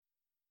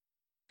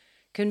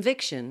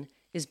Conviction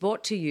is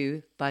brought to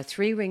you by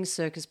Three Ring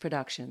Circus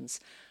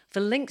Productions. For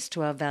links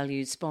to our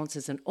valued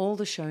sponsors and all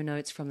the show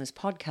notes from this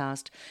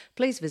podcast,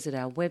 please visit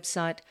our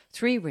website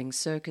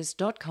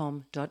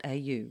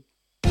threeringcircus.com.au.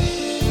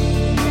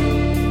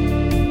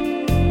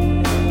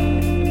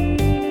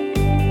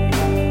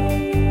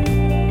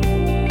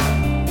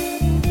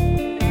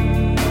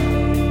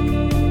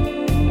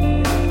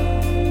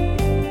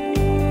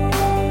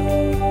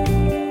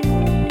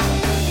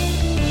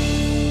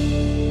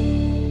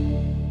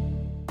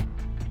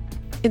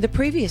 In the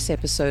previous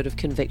episode of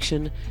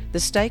Conviction, the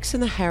stakes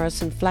in the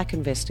Harris and Flack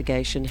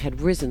investigation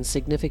had risen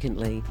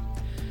significantly.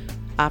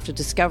 After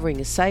discovering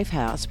a safe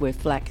house where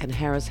Flack and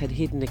Harris had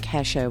hidden a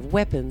cache of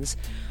weapons,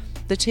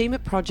 the team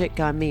at Project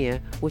Gaimea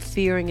were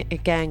fearing a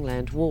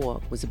gangland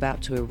war was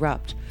about to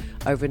erupt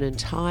over an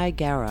entire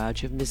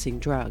garage of missing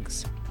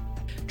drugs.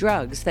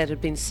 Drugs that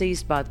had been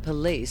seized by the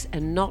police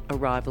and not a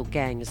rival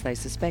gang as they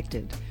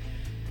suspected.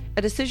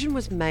 A decision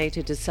was made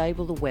to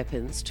disable the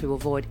weapons to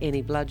avoid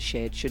any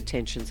bloodshed should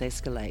tensions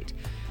escalate.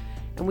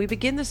 And we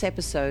begin this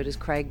episode as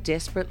Craig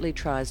desperately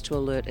tries to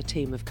alert a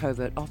team of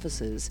covert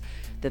officers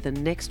that the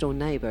next-door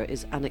neighbour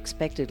is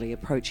unexpectedly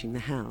approaching the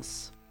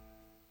house.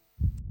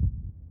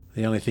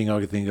 The only thing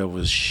I could think of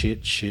was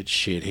shit.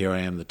 Here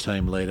I am, the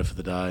team leader for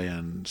the day,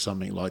 and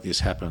something like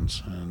this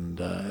happens. And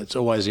it's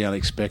always the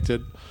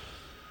unexpected.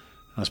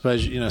 I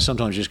suppose,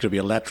 sometimes you just got to be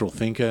a lateral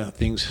thinker.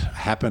 Things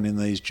happen in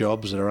these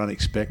jobs that are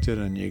unexpected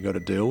and you got to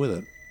deal with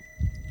it.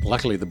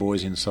 Luckily, the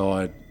boys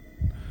inside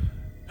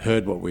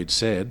heard what we'd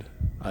said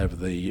over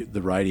the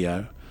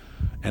radio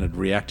and had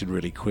reacted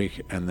really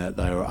quick, and that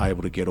they were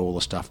able to get all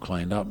the stuff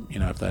cleaned up,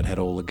 if they'd had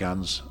all the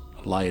guns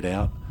laid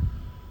out.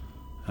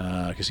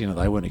 Because,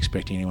 they weren't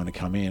expecting anyone to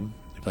come in.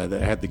 If they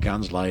had the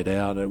guns laid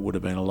out, it would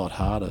have been a lot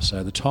harder.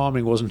 So the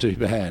timing wasn't too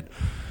bad.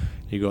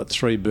 You got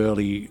three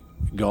burly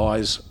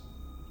guys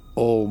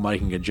all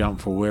making a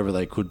jump for wherever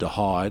they could to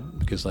hide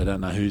because they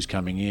don't know who's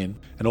coming in.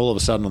 And all of a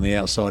sudden on the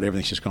outside,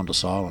 everything's just gone to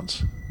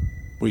silence.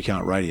 We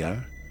can't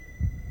radio.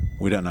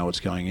 We don't know what's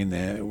going in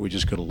there. We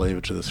just got to leave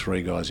it to the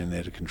three guys in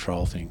there to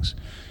control things.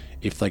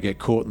 If they get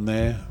caught in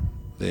there,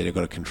 they've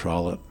got to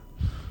control it.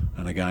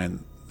 And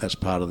again, that's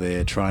part of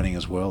their training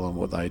as well and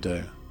what they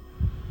do.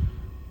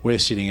 We're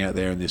sitting out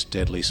there in this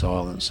deadly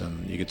silence,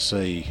 and you could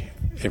see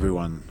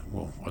everyone.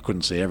 Well, I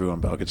couldn't see everyone,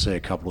 but I could see a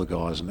couple of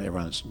guys, and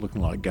everyone's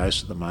looking like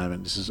ghosts at the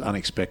moment. This is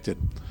unexpected.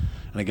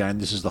 And again,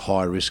 this is the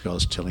high risk I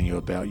was telling you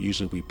about.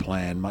 Usually we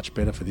plan much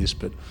better for this,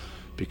 but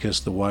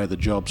because the way the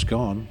job's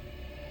gone,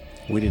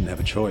 we didn't have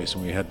a choice,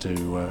 and we had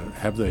to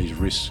have these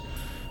risks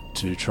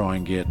to try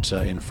and get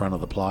in front of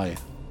the play.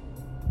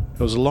 It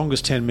was the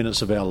longest 10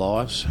 minutes of our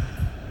lives.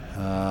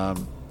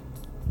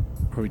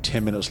 Probably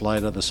 10 minutes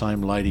later, the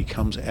same lady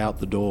comes out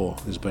the door.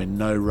 There's been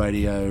no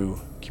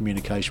radio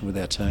communication with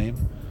our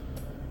team.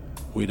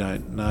 We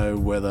don't know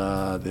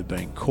whether they've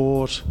been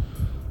caught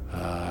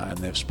and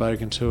they've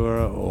spoken to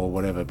her or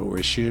whatever, but we're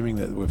assuming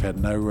that we've had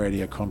no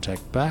radio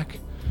contact back,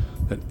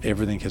 that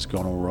everything has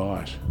gone all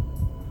right.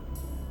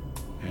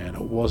 And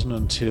it wasn't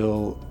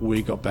until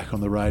we got back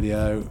on the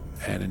radio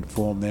and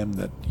informed them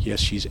that,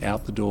 yes, she's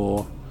out the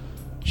door,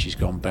 she's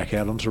gone back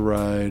out onto the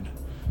road,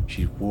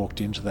 she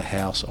walked into the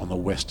house on the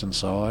western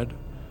side.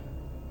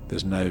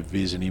 There's no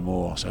vis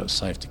anymore, so it's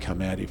safe to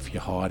come out if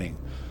you're hiding.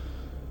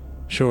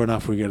 Sure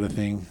enough, we get a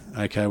thing,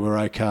 okay, we're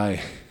okay,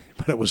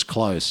 but it was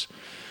close.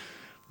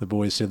 The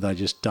boys said they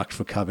just ducked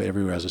for cover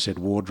everywhere. As I said,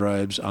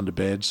 wardrobes, under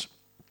beds.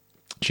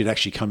 She'd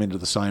actually come into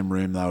the same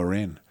room they were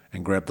in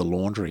and grabbed the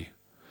laundry.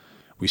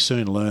 We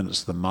soon learned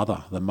it's the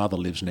mother. The mother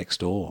lives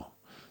next door.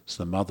 It's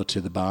the mother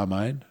to the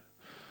barmaid.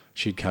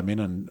 She'd come in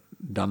and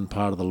done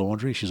part of the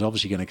laundry. She's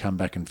obviously going to come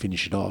back and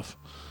finish it off.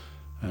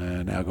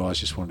 And our guys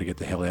just wanted to get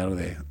the hell out of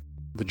there.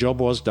 The job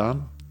was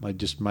done. They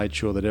just made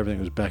sure that everything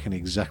was back in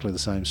exactly the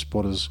same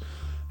spot as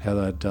how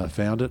they'd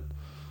found it.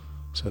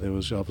 So there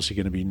was obviously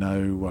going to be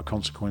no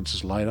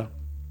consequences later,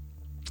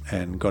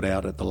 and got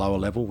out at the lower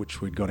level,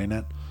 which we'd got in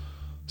at.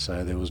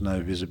 So there was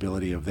no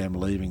visibility of them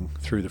leaving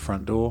through the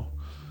front door,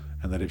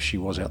 and that if she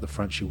was out the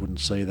front, she wouldn't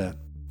see that.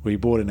 We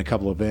brought in a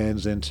couple of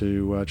vans then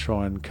to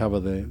try and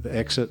cover the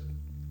exit,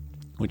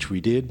 which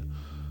we did,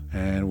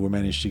 and we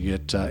managed to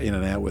get in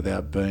and out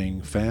without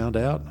being found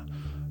out,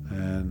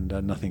 and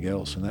nothing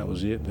else, and that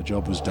was it. The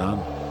job was done.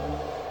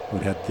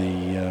 We'd had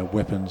the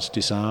weapons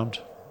disarmed.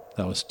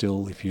 They were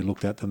still, if you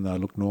looked at them, they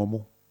looked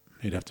normal.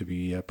 You'd have to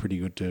be pretty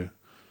good to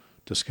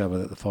discover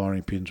that the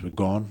firing pins were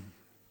gone.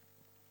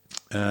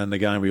 And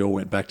again, we all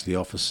went back to the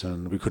office,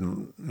 and we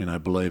couldn't,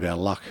 believe our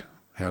luck,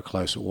 how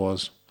close it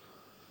was.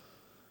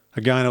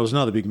 Again, it was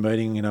another big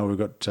meeting. We've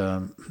got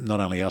not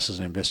only us as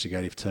an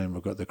investigative team,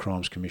 we've got the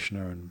Crimes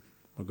Commissioner, and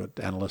we've got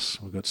analysts,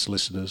 we've got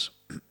solicitors,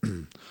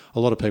 a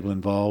lot of people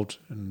involved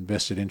and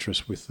vested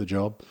interest with the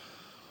job.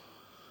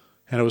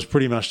 And it was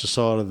pretty much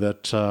decided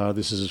that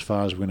this is as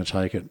far as we're going to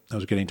take it. It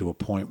was getting to a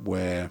point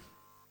where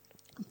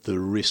the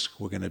risks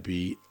were going to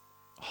be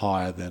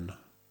higher than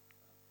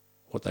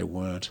what they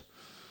weren't.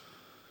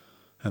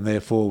 And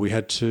therefore we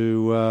had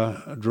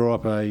to draw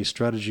up a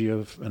strategy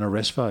of an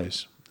arrest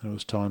phase. It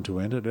was time to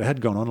end it. It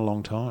had gone on a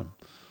long time.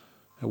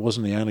 It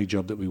wasn't the only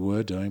job that we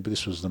were doing, but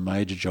this was the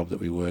major job that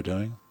we were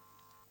doing.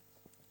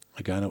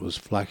 Again, it was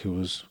Flack, who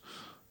was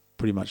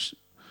pretty much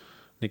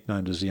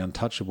nicknamed as the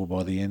Untouchable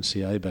by the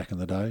NCA back in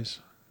the days,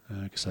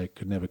 because they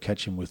could never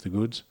catch him with the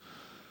goods.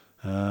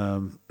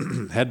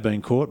 Had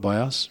been caught by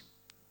us.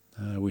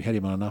 We had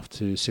him on enough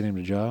to send him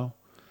to jail,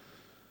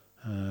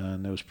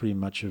 and there was pretty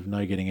much of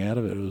no getting out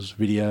of it. It was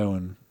video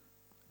and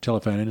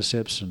telephone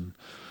intercepts and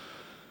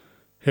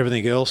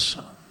everything else.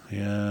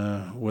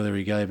 Whether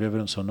he gave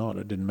evidence or not,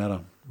 it didn't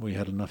matter. We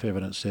had enough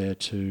evidence there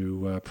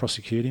to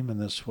prosecute him,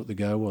 and that's what the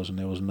go was, and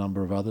there was a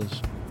number of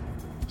others.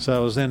 So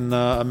it was then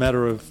a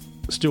matter of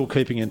still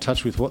keeping in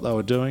touch with what they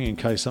were doing in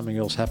case something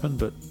else happened,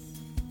 but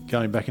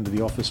going back into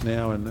the office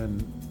now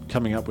and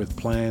coming up with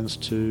plans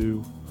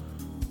to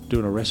do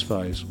an arrest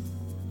phase.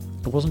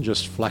 It wasn't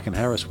just Flack and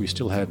Harris. We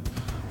still had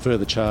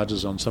further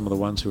charges on some of the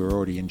ones who were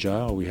already in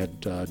jail. We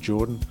had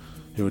Jordan,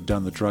 who had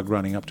done the drug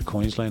running up to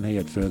Queensland. He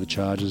had further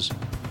charges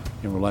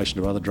in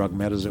relation to other drug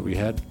matters that we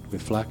had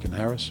with Flack and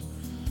Harris.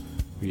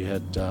 We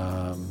had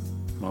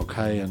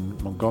Mulcahy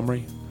and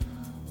Montgomery.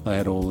 They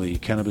had all the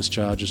cannabis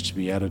charges to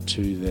be added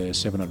to their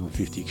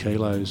 750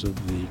 kilos of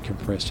the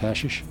compressed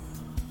hashish.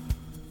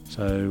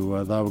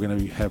 So they were going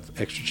to have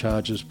extra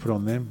charges put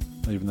on them,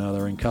 even though they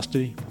were in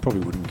custody.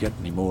 Probably wouldn't get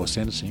any more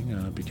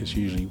sentencing because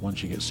usually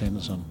once you get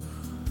sentenced on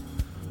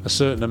a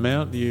certain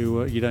amount,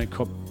 you don't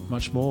cop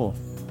much more.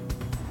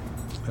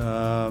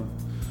 So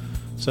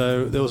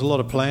there was a lot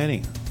of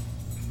planning.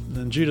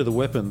 And due to the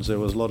weapons, there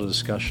was a lot of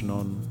discussion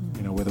on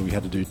whether we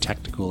had to do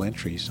tactical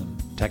entries.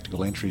 And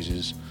tactical entries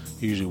is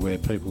usually where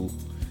people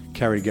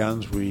carry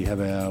guns. We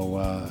have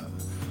our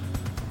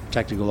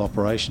Tactical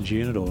Operations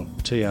Unit, or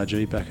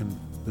TRG back in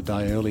the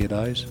earlier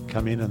days,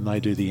 come in and they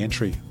do the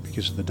entry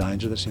because of the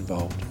danger that's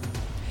involved.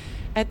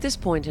 At this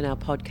point in our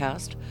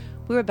podcast,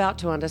 we're about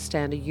to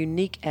understand a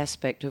unique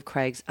aspect of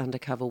Craig's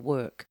undercover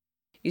work.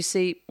 You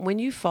see, when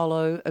you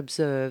follow,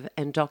 observe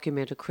and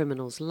document a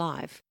criminal's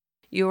life,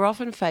 you are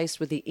often faced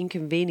with the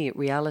inconvenient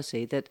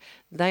reality that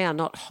they are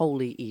not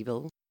wholly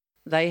evil.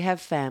 They have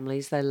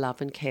families they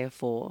love and care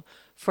for,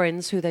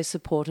 friends who they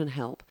support and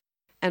help,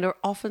 and are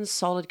often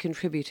solid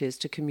contributors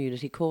to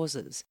community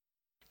causes.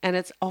 And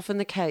it's often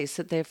the case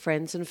that their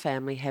friends and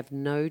family have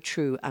no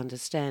true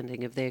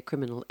understanding of their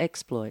criminal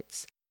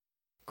exploits.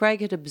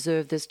 Craig had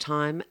observed this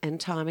time and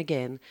time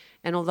again,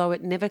 and although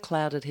it never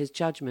clouded his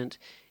judgment,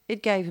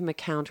 it gave him a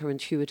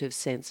counterintuitive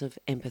sense of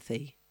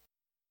empathy.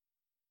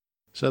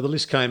 So the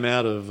list came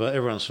out of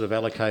everyone sort of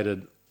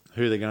allocated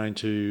who they're going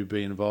to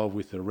be involved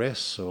with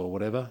arrests or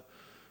whatever.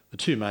 The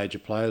two major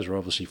players were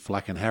obviously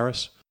Flack and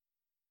Harris.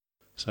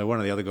 So one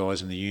of the other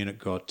guys in the unit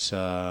got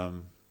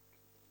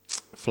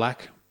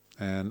Flack,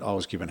 and I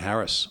was given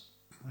Harris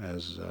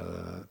as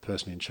a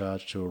person in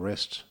charge to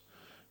arrest,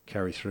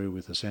 carry through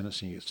with the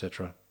sentencing,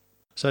 etc.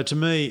 So to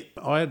me,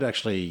 I had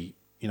actually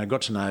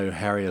got to know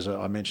Harry, as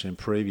I mentioned in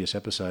previous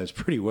episodes,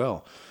 pretty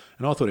well.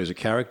 And I thought he was a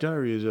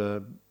character. He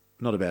was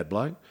not a bad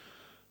bloke.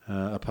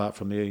 Apart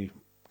from the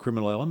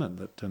criminal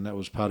element, and that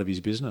was part of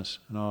his business.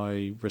 And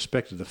I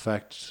respected the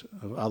fact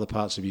of other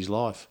parts of his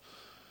life.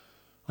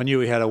 I knew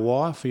he had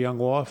a young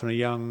wife and a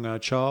young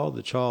child.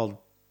 The child,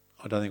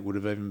 I don't think, would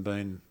have even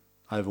been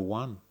over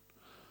one,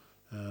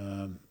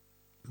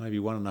 maybe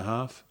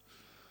 1.5.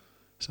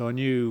 So I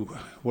knew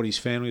what his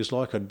family was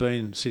like. I'd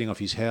been sitting off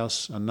his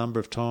house a number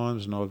of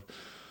times, and I've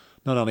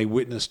not only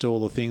witnessed all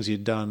the things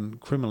he'd done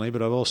criminally,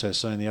 but I've also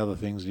seen the other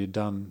things that he'd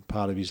done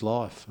part of his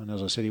life. And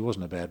as I said, he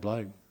wasn't a bad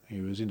bloke. He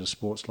was into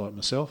sports like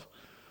myself.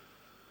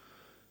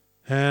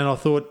 And I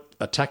thought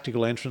a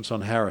tactical entrance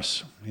on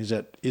Harris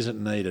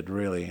isn't needed,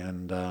 really.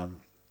 And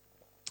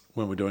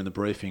when we're doing the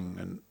briefing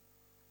and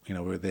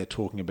we're there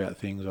talking about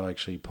things, I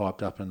actually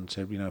piped up and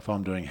said, if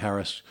I'm doing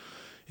Harris,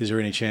 is there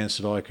any chance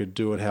that I could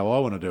do it how I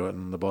want to do it?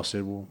 And the boss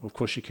said, well, of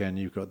course you can.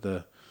 You've got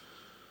the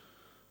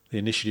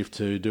initiative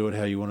to do it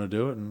how you want to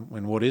do it.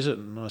 And what is it?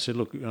 And I said,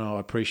 look, I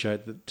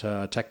appreciate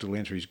that tactical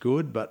entry is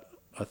good, but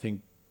I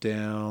think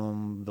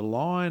down the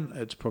line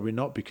it's probably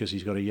not, because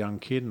he's got a young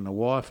kid and a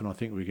wife, and I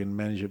think we can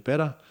manage it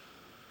better.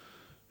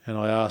 And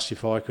I asked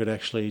if I could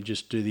actually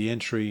just do the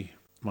entry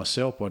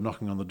myself by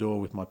knocking on the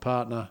door with my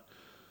partner,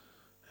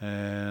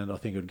 and I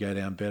think it would go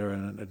down better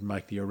and it'd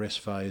make the arrest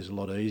phase a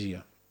lot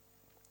easier.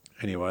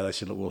 Anyway, they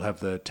said, look, we'll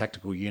have the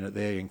tactical unit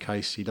there in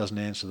case he doesn't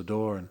answer the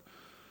door and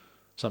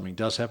something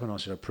does happen. I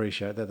said, I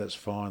appreciate that. That's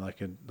fine.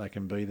 They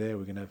can be there.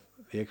 We can have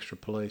the extra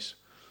police.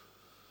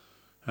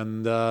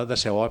 And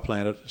that's how I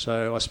planned it.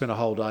 So I spent a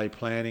whole day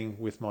planning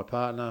with my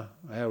partner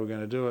how we're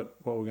going to do it,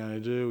 what we're going to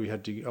do. We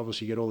had to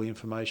obviously get all the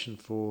information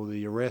for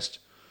the arrest.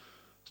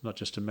 It's not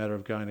just a matter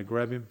of going to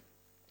grab him.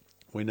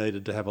 We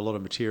needed to have a lot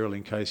of material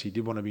in case he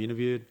did want to be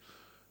interviewed.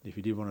 If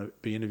he did want to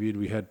be interviewed,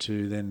 we had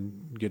to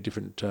then get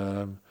different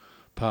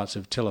parts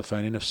of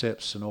telephone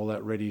intercepts and all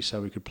that ready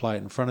so we could play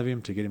it in front of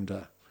him to get him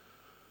to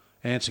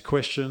answer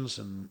questions.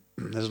 And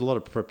there's a lot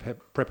of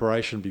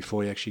preparation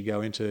before you actually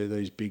go into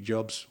these big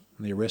jobs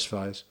in the arrest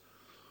phase.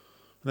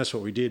 And that's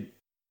what we did.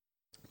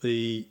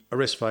 The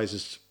arrest phase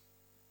is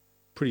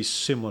pretty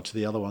similar to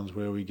the other ones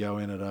where we go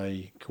in at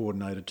a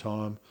coordinated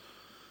time.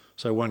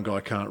 So one guy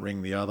can't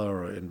ring the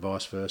other, and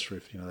vice versa.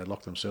 If they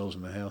lock themselves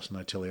in the house and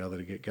they tell the other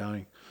to get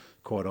going,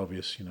 quite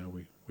obvious.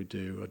 We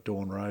do a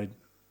dawn raid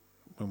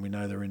when we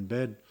know they're in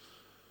bed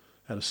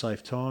at a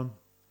safe time.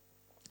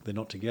 They're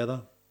not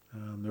together.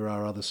 There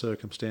are other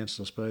circumstances,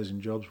 I suppose,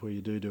 in jobs where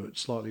you do it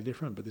slightly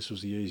different, but this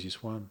was the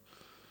easiest one.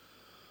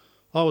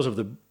 I was of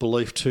the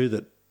belief too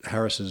that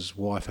Harris's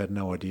wife had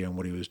no idea on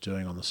what he was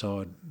doing on the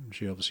side.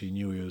 She obviously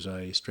knew he was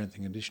a strength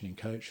and conditioning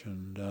coach,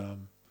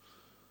 and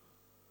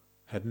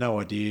had no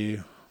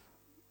idea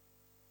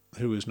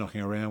who he was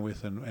knocking around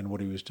with and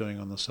what he was doing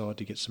on the side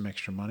to get some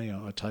extra money.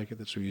 I take it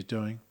that's what he was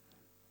doing.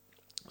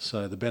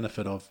 So the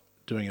benefit of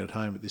doing it at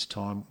home at this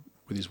time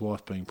with his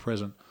wife being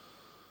present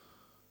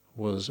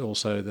was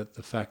also that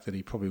the fact that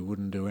he probably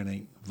wouldn't do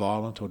anything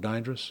violent or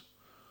dangerous,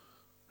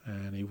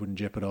 and he wouldn't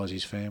jeopardise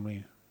his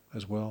family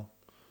as well.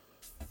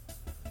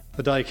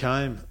 The day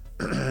came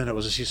and it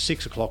was a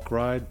 6 o'clock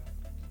raid.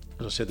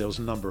 As I said, there was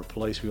a number of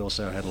police. We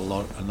also had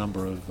a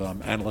number of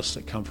analysts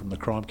that come from the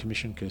Crime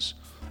Commission, because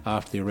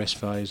after the arrest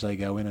phase they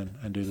go in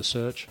and do the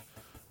search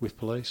with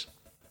police.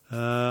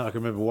 I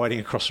can remember waiting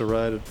across the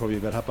road at probably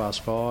about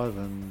 5:30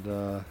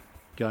 and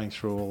going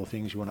through all the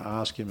things you want to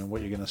ask him and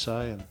what you're going to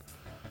say, and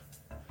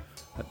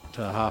that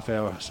half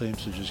hour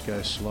seems to just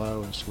go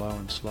slow and slow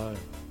and slow.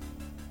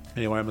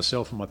 Anyway,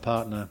 myself and my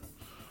partner,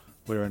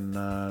 we're in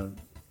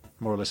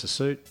more or less a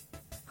suit.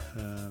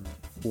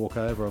 Walk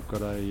over, I've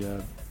got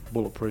a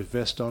bulletproof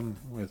vest on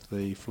with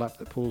the flap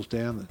that pulls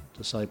down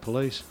to say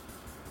police.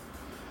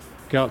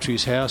 Go up to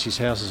his house. His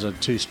house is a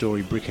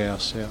 2-storey brick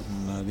house out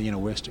in the inner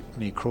west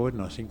near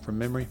Croydon, I think, from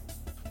memory.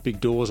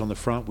 Big doors on the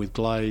front with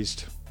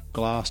glazed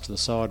glass to the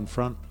side and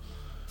front.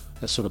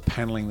 That sort of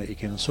panelling that you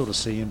can sort of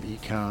see him, but you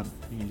can't.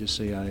 You can just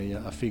see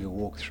a figure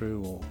walk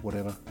through or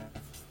whatever.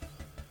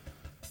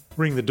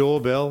 Ring the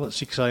doorbell at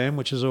 6 a.m,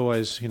 which is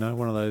always,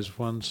 one of those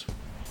ones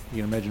you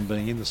can imagine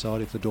being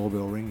inside. If the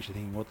doorbell rings, you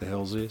think, what the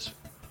hell's this?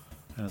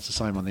 And it's the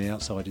same on the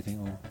outside. You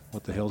think, well,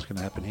 what the hell's going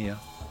to happen here?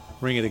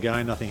 Ring it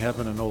again, nothing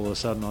happened, and all of a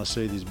sudden I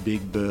see this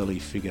big burly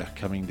figure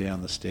coming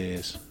down the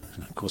stairs.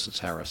 And of course it's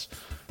Harris.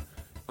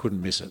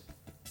 Couldn't miss it.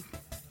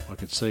 I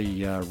could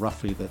see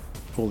roughly that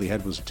all he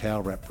had was a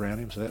towel wrapped around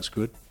him, so that's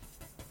good.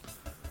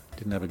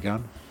 Didn't have a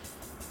gun.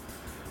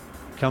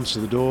 Comes to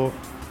the door.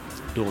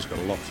 The door's got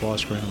a locked fly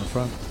screen on the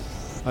front.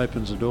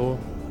 Opens the door.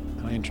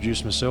 I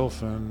introduce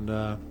myself and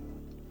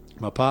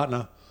my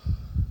partner.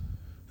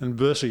 And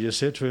Bursey just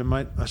said to him,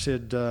 mate, I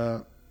said,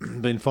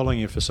 been following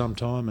you for some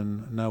time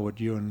and know what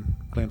you and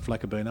Glenn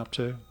Flack have been up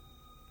to.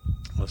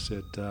 I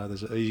said,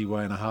 there's an easy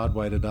way and a hard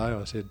way today.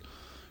 I said,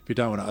 if you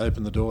don't want to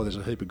open the door, there's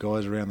a heap of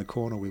guys around the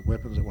corner with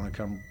weapons that want to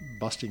come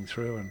busting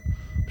through, and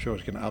I'm sure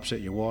it's going to upset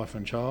your wife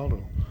and child.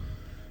 Or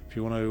if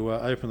you want to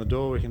open the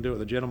door, we can do it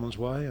the gentleman's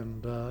way,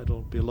 and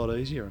it'll be a lot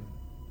easier. And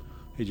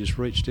he just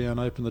reached down,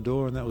 opened the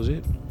door, and that was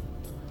it.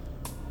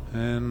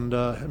 And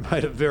it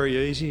made it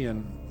very easy,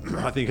 and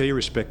I think he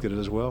respected it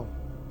as well.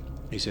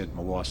 He said,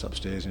 my wife's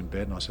upstairs in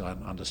bed, and I said, I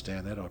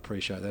understand that, I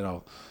appreciate that,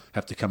 I'll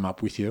have to come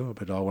up with you,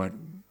 but I won't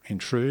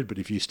intrude, but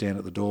if you stand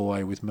at the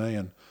doorway with me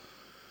and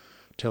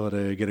tell her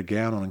to get a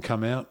gown on and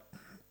come out,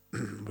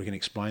 we can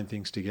explain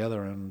things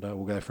together, and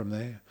we'll go from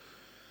there.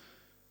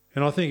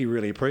 And I think he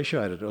really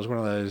appreciated it. It was one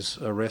of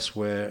those arrests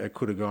where it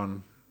could have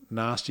gone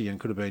nasty and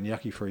could have been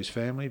yucky for his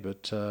family,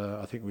 but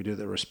I think we did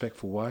it in a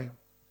respectful way.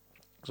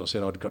 As I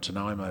said, I'd got to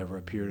know him over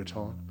a period of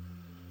time.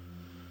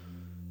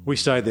 We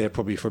stayed there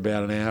probably for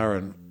about an hour,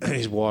 and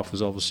his wife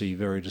was obviously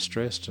very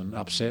distressed and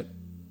upset,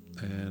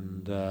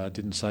 and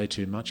didn't say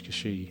too much because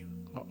she,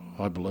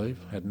 I believe,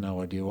 had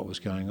no idea what was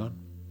going on.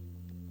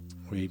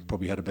 We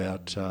probably had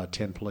about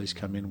 10 police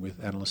come in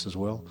with analysts as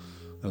well.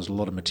 There was a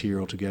lot of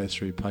material to go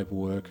through,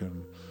 paperwork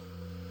and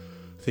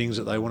things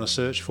that they want to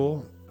search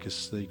for,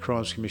 because the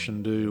Crimes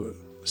Commission do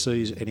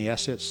seize any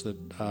assets that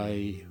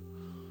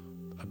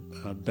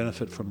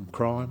benefit from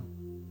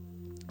crime,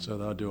 so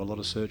they'll do a lot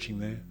of searching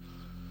there.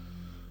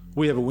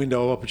 We have a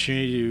window of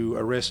opportunity to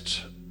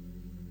arrest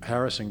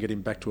Harris and get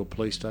him back to a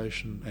police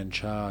station and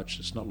charge.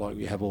 It's not like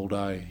you have all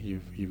day.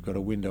 You've got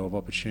a window of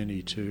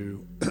opportunity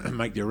to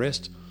make the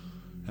arrest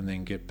and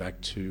then get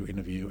back to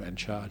interview and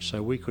charge.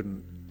 So we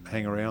couldn't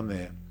hang around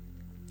there.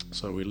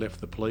 So we left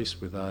the police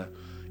with an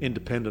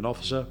independent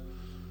officer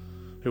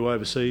who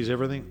oversees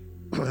everything,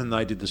 and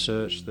they did the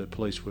search. The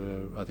police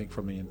were, I think,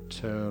 from the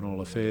Internal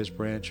Affairs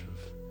branch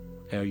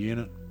of our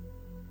unit.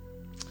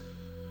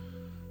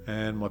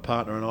 And my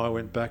partner and I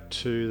went back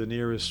to the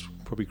nearest,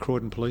 probably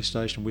Croydon police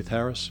station with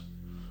Harris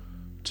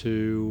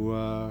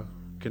to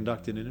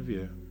conduct an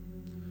interview.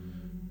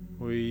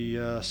 We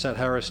sat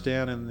Harris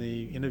down in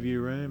the interview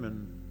room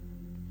and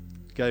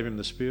gave him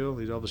the spiel.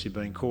 He'd obviously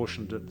been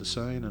cautioned at the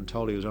scene and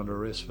told he was under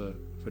arrest for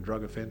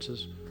drug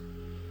offences.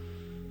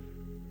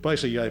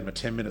 Basically gave him a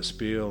 10-minute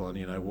spiel on,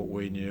 what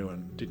we knew,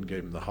 and didn't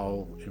give him the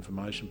whole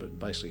information, but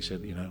basically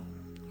said,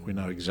 we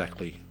know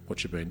exactly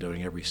what you've been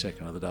doing every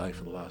second of the day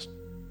for the last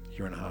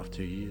year and a half,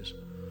 2 years.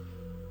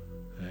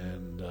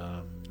 And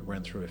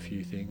ran through a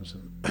few things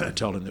and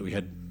told him that we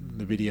had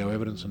the video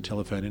evidence and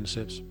telephone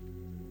intercepts.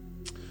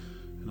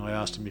 And I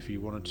asked him if he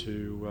wanted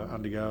to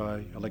undergo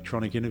a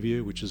electronic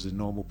interview, which is the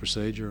normal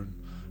procedure, and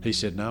he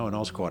said no, and I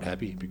was quite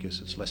happy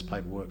because it's less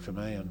paperwork for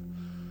me and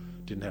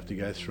didn't have to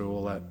go through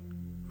all that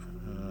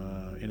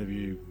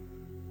interview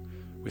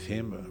with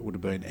him. It would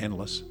have been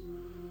endless.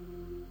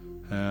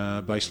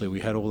 Basically, we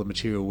had all the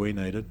material we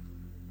needed,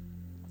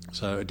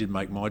 so it did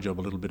make my job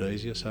a little bit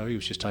easier. So he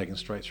was just taken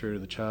straight through to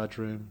the charge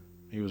room.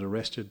 He was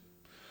arrested,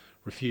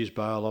 refused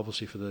bail,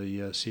 obviously, for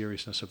the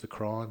seriousness of the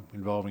crime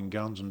involving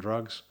guns and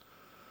drugs.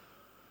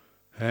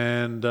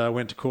 And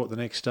went to court the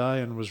next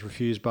day and was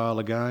refused bail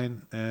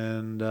again,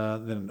 and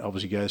then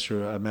obviously goes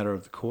through a matter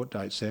of the court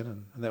dates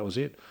then, and that was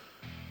it.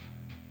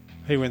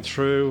 He went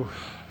through.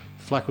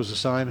 Flack was the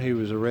same. He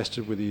was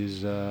arrested with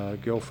his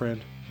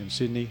girlfriend in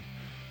Sydney.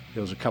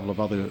 There was a couple of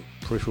other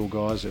peripheral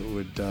guys that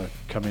would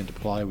come into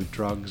play with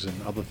drugs and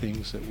other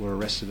things that were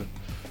arrested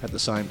at the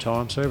same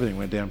time, so everything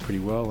went down pretty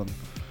well and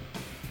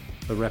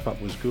the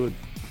wrap-up was good.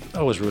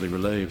 I was really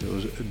relieved.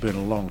 It'd been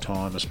a long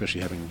time,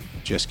 especially having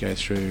just go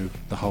through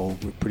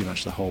pretty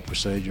much the whole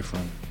procedure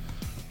from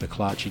the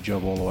Clarchie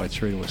job all the way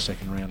through to a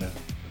second round of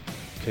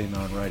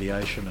chemo and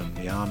radiation and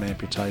the arm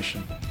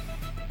amputation.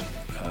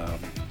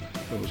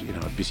 It was,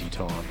 a busy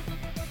time.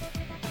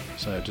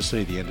 So to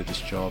see the end of this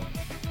job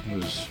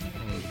was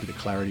a bit of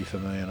clarity for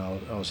me, and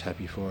I was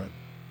happy for it.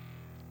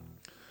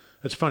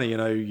 It's funny,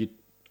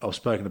 I've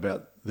spoken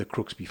about the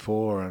crooks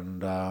before,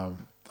 and I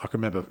can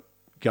remember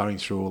going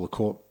through all the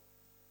court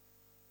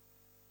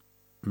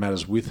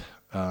matters with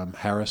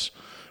Harris.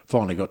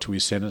 Finally got to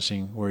his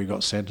sentencing, where he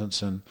got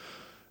sentenced, and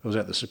it was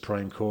at the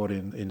Supreme Court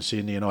in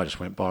Sydney, and I just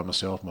went by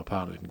myself. My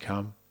partner didn't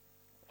come.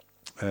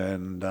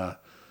 And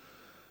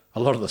a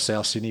lot of the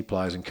South Sydney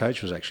players and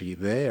coach was actually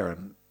there,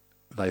 and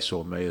they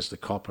saw me as the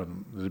cop,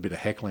 and there was a bit of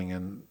heckling,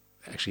 and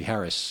actually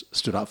Harris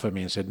stood up for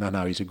me and said,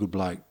 no, he's a good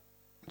bloke,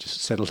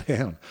 just settle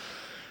down.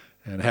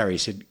 And Harry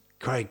said,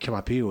 Craig, come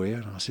up here, will you?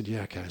 And I said,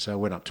 yeah, okay. So I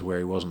went up to where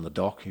he was in the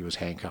dock. He was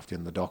handcuffed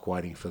in the dock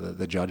waiting for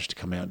the judge to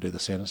come out and do the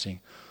sentencing.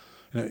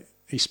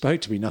 He spoke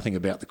to me nothing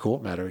about the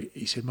court matter.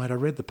 He said, mate, I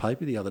read the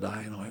paper the other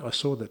day and I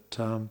saw that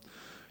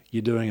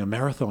you're doing a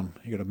marathon.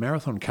 You've got a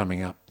marathon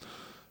coming up.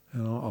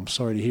 And I'm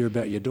sorry to hear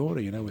about your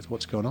daughter, with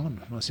what's going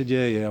on. And I said,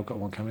 yeah, I've got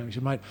one coming up. He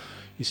said, mate,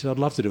 I'd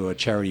love to do a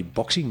charity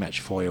boxing match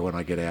for you when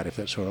I get out, if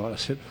that's all right. I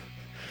said,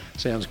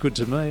 sounds good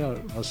to me.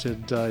 I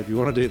said, if you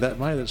want to do that,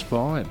 mate, that's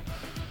fine.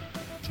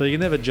 So you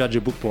can never judge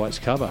a book by its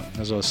cover.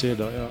 As I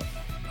said,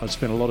 I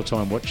spent a lot of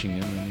time watching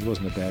him, and he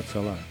wasn't a bad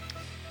fellow.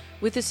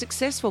 With the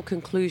successful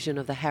conclusion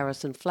of the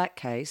Harris and Flack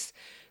case,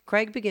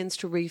 Craig begins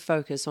to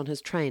refocus on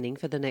his training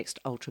for the next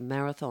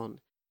ultramarathon.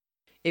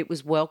 It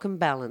was welcome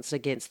balance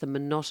against the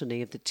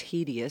monotony of the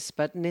tedious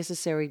but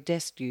necessary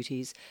desk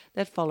duties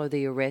that follow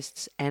the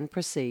arrests and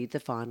precede the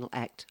final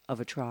act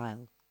of a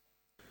trial.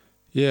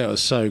 Yeah, it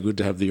was so good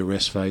to have the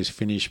arrest phase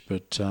finished,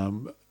 but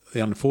the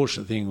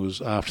unfortunate thing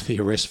was after the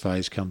arrest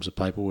phase comes the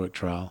paperwork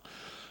trial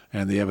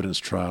and the evidence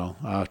trial.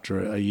 After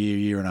a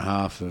year and a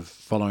half of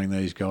following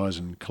these guys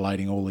and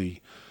collating all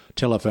the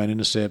telephone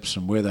intercepts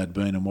and where they'd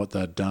been and what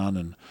they'd done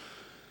and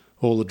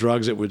all the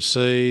drugs that we'd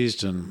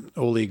seized and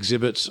all the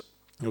exhibits,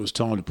 it was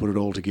time to put it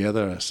all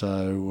together.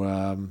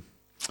 So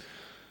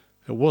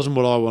it wasn't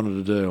what I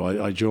wanted to do.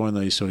 I joined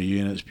these sort of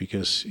units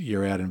because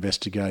you're out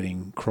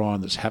investigating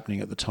crime that's happening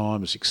at the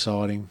time. It's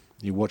exciting.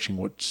 You're watching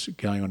what's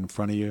going on in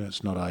front of you.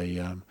 It's not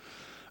an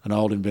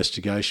old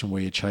investigation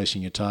where you're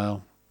chasing your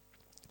tail.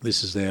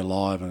 This is there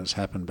live and it's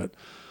happened. But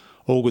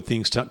all good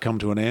things come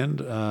to an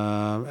end.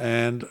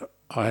 And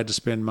I had to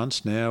spend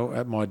months now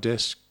at my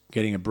desk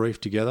getting a brief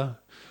together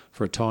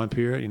for a time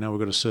period. We've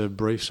got to serve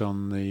briefs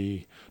on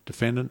the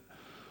defendant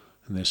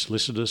and their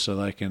solicitors so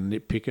they can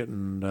nitpick it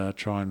and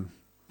try and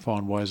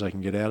find ways they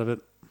can get out of it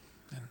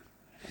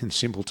in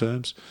simple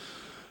terms.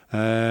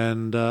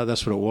 And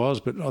that's what it was.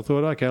 But I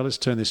thought, okay, let's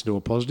turn this into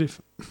a positive.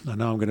 I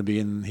know I'm going to be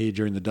in here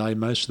during the day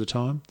most of the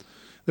time.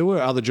 There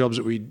were other jobs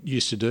that we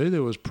used to do.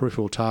 There was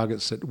peripheral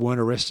targets that weren't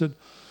arrested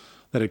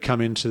that had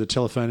come into the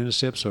telephone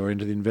intercepts or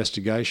into the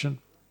investigation.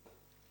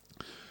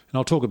 And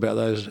I'll talk about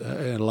those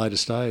at a later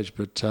stage,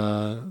 but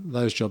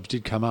those jobs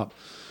did come up.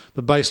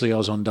 But basically I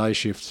was on day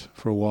shift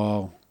for a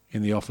while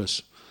in the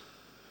office.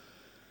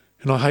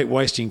 And I hate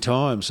wasting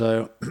time,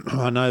 so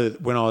I know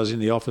that when I was in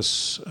the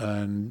office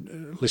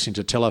and listening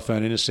to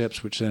telephone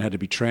intercepts, which then had to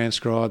be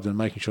transcribed and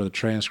making sure the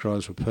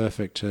transcribes were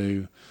perfect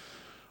to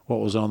what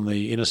was on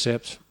the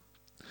intercept,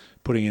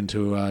 putting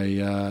into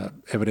a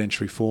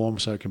evidentiary form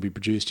so it can be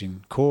produced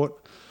in court,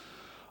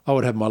 I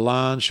would have my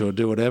lunch or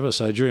do whatever.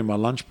 So during my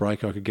lunch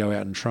break, I could go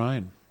out and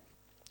train.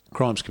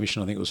 Crimes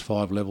Commission, I think it was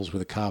 5 levels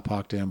with a car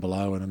park down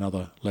below and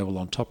another level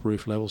on top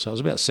roof level. So it was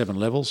about 7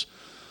 levels.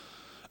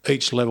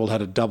 Each level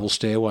had a double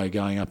stairway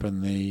going up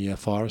in the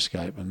fire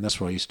escape, and that's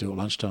what I used to do at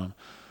lunchtime.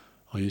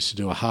 I used to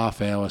do a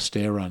half-hour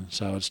stair run.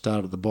 So I'd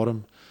start at the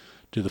bottom,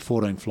 do the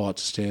 14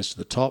 flights of stairs to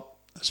the top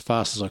as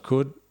fast as I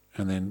could,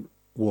 and then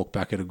walk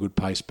back at a good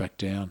pace back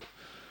down.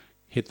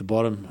 Hit the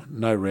bottom,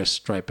 no rest,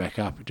 straight back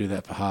up. Do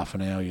that for half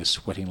an hour, you're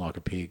sweating like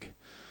a pig.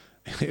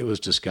 it was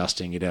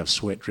disgusting. You'd have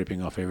sweat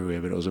dripping off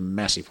everywhere, but it was a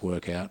massive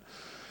workout.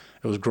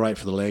 It was great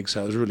for the legs,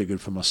 so it was really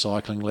good for my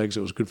cycling legs.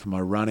 It was good for my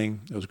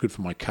running. It was good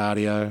for my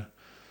cardio.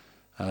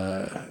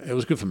 It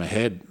was good for my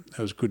head.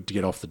 It was good to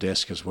get off the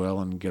desk as well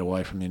and get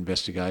away from the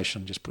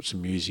investigation. Just put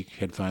some music,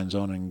 headphones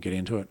on, and get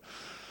into it.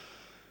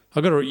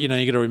 You got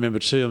to remember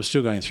too. I'm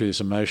still going through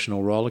this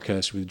emotional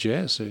rollercoaster with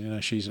Jess.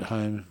 She's at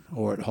home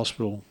or at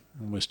hospital,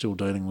 and we're still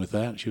dealing with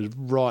that. She was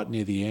right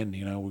near the end.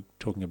 We're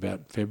talking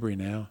about February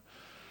now.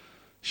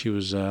 She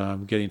was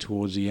getting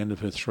towards the end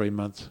of her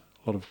 3-month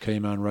lot of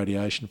chemo and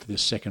radiation for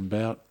this second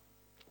bout.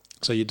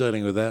 So you're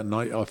dealing with that, and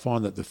I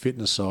find that the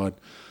fitness side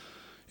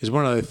is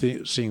one of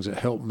the things that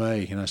help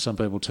me. Some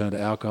people turn to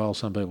alcohol,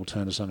 some people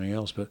turn to something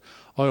else, but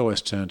I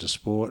always turn to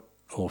sport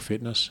or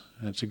fitness.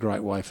 And it's a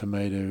great way for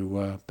me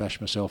to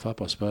bash myself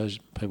up, I suppose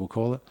people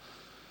call it.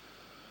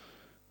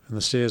 And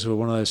the stairs were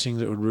one of those things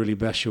that would really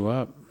bash you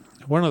up.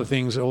 One of the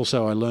things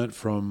also I learnt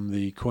from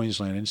the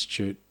Queensland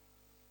Institute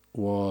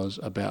was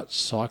about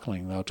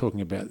cycling. They were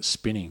talking about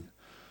spinning,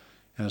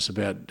 and it's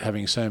about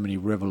having so many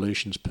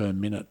revolutions per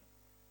minute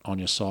on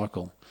your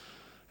cycle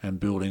and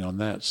building on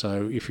that.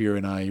 So if you're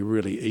in a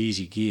really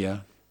easy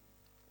gear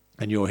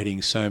and you're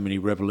hitting so many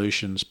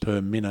revolutions per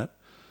minute,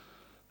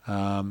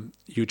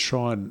 you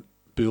try and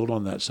build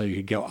on that so you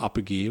could go up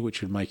a gear,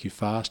 which would make you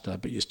faster,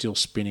 but you're still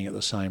spinning at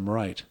the same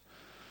rate.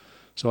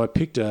 So I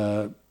picked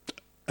an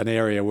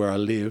area where I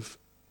live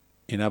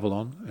in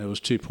Avalon. It was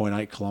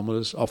 2.8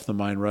 kilometres off the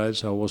main road,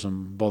 so I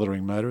wasn't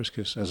bothering motorists,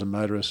 because as a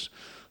motorist,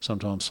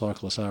 sometimes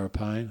cyclists are a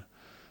pain,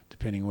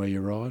 depending where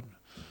you ride.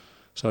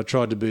 So I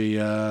tried to be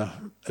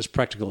as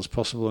practical as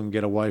possible and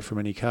get away from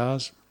any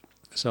cars.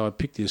 So I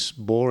picked this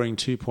boring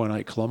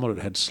 2.8 kilometre.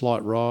 It had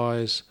slight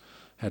rise,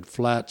 had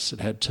flats, it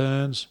had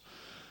turns.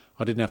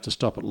 I didn't have to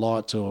stop at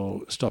lights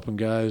or stop and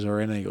goes or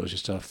anything. It was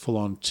just a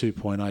full-on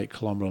 2.8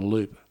 kilometre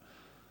loop.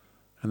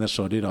 And that's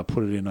what I did. I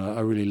put it in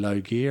a really low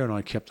gear, and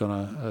I kept on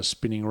a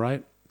spinning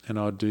rate, and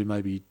I'd do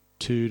maybe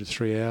 2 to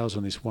 3 hours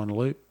on this one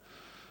loop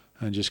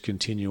and just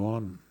continue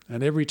on.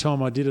 And every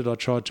time I did it, I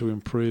tried to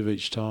improve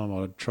each time.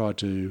 I tried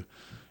to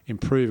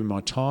improve in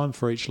my time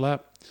for each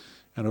lap,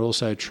 and I'd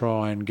also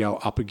try and go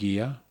up a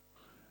gear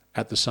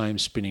at the same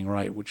spinning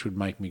rate, which would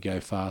make me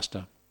go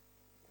faster.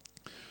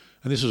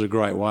 And this was a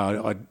great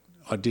way.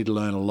 I did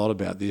learn a lot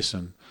about this,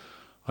 and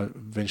I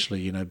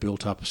eventually,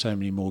 built up so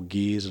many more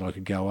gears that I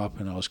could go up,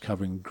 and I was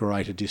covering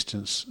greater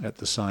distance at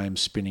the same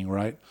spinning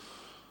rate.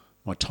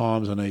 My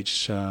times on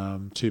each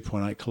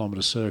 2.8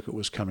 kilometre circuit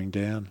was coming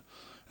down.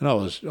 And I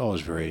was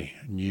very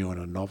new and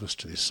a novice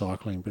to this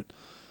cycling, but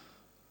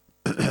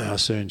I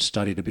soon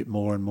studied a bit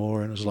more and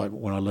more, and it was like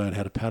when I learned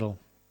how to paddle.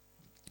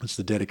 It's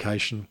the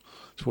dedication.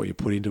 It's what you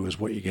put into it, is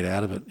what you get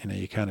out of it.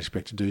 You can't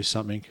expect to do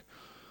something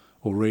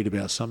or read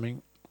about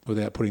something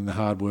without putting the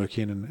hard work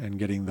in and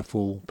getting the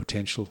full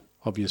potential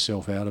of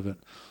yourself out of it.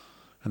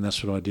 And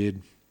that's what I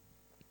did.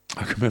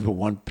 I can remember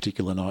one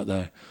particular night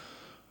though.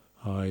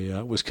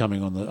 I was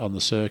coming on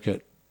the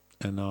circuit,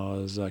 and I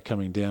was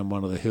coming down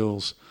one of the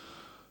hills.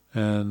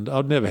 And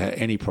I'd never had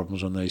any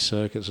problems on these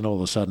circuits, and all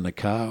of a sudden a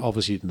car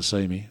obviously didn't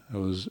see me. It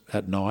was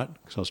at night,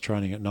 because I was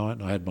training at night,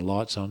 and I had my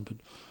lights on, but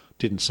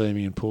didn't see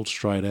me and pulled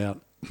straight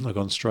out. I'd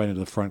gone straight into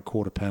the front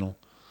quarter panel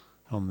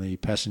on the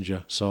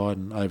passenger side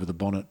and over the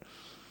bonnet.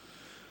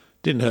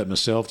 Didn't hurt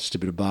myself, just a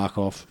bit of bark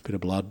off, a bit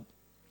of blood,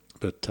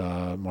 but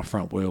my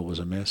front wheel was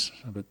a mess.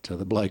 But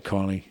the bloke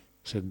kindly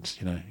said,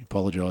 he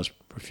apologised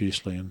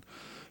profusely and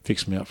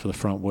fixed me up for the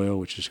front wheel,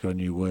 which has got a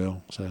new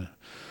wheel. So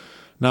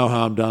no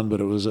harm done,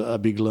 but it was a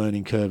big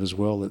learning curve as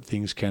well, that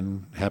things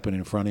can happen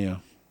in front of you.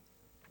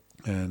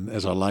 And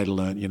as I later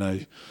learnt,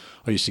 I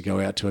used to go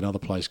out to another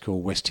place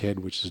called West Head,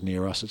 which is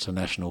near us. It's a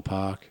national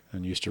park,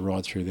 and used to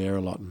ride through there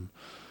a lot. And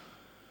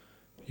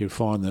you'd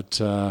find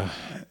that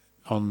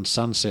on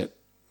sunset,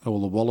 all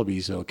the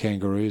wallabies or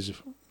kangaroos,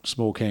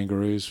 small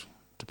kangaroos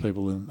to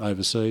people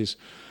overseas,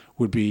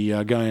 would be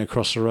going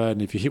across the road.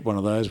 And if you hit one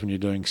of those when you're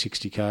doing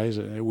 60 Ks,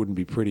 it wouldn't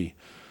be pretty.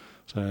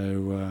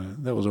 So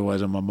that was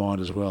always on my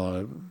mind as well.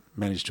 I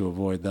managed to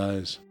avoid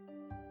those.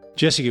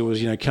 Jessica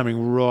was,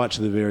 coming right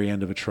to the very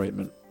end of a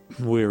treatment.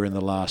 We were in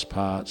the last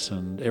parts,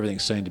 and everything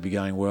seemed to be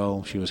going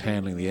well. She was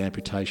handling the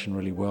amputation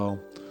really well.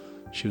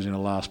 She was in the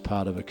last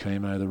part of her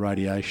chemo. The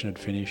radiation had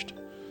finished.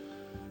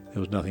 There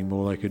was nothing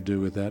more they could do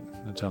with that.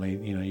 It's only,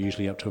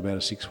 usually up to about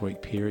a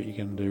 6-week period you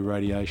can do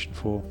radiation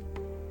for,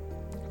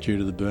 due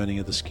to the burning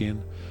of the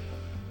skin,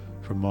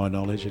 from my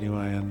knowledge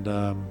anyway. And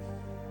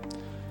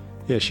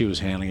she was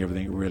handling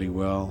everything really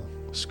well.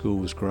 School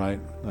was great.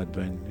 They'd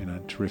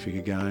been, terrific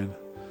again.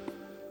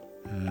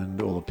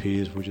 And all the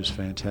peers were just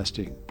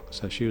fantastic.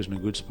 So she was in a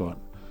good spot.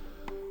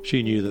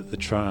 She knew that the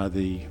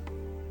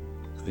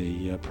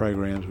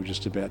programs were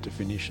just about to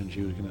finish, and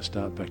she was going to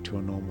start back to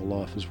a normal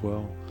life as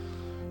well.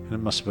 And it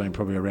must have been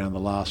probably around the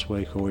last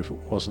week, or if it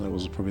wasn't, it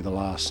was probably the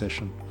last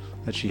session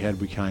that she had.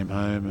 We came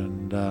home,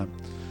 and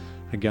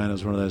again, it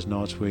was one of those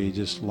nights where you're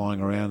just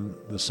lying around,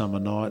 the summer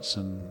nights,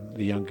 and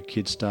the younger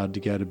kids started to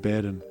go to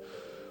bed, and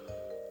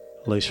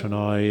Lisa and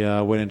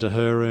I went into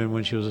her room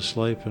when she was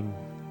asleep and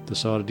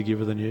decided to give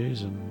her the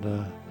news.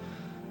 And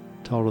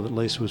told her that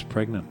Lisa was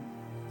pregnant,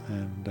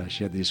 and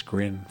she had this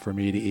grin from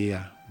ear to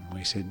ear. And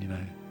we said,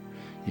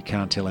 you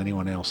can't tell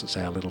anyone else, it's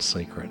our little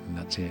secret, and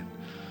that's it.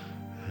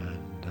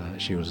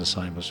 And she was the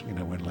same as,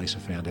 when Lisa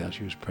found out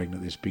she was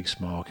pregnant, this big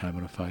smile came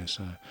on her face.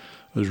 So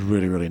it was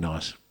really, really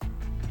nice.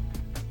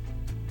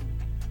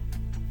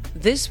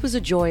 This was a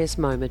joyous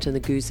moment in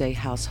the Gouzet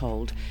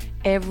household.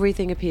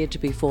 Everything appeared to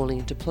be falling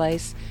into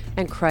place,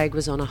 and Craig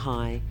was on a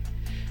high.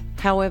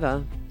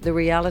 However, the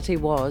reality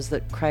was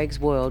that Craig's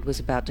world was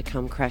about to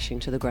come crashing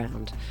to the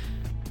ground.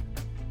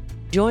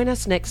 Join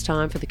us next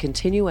time for the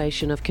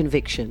continuation of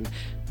Conviction,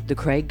 the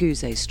Craig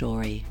Gouzet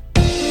story.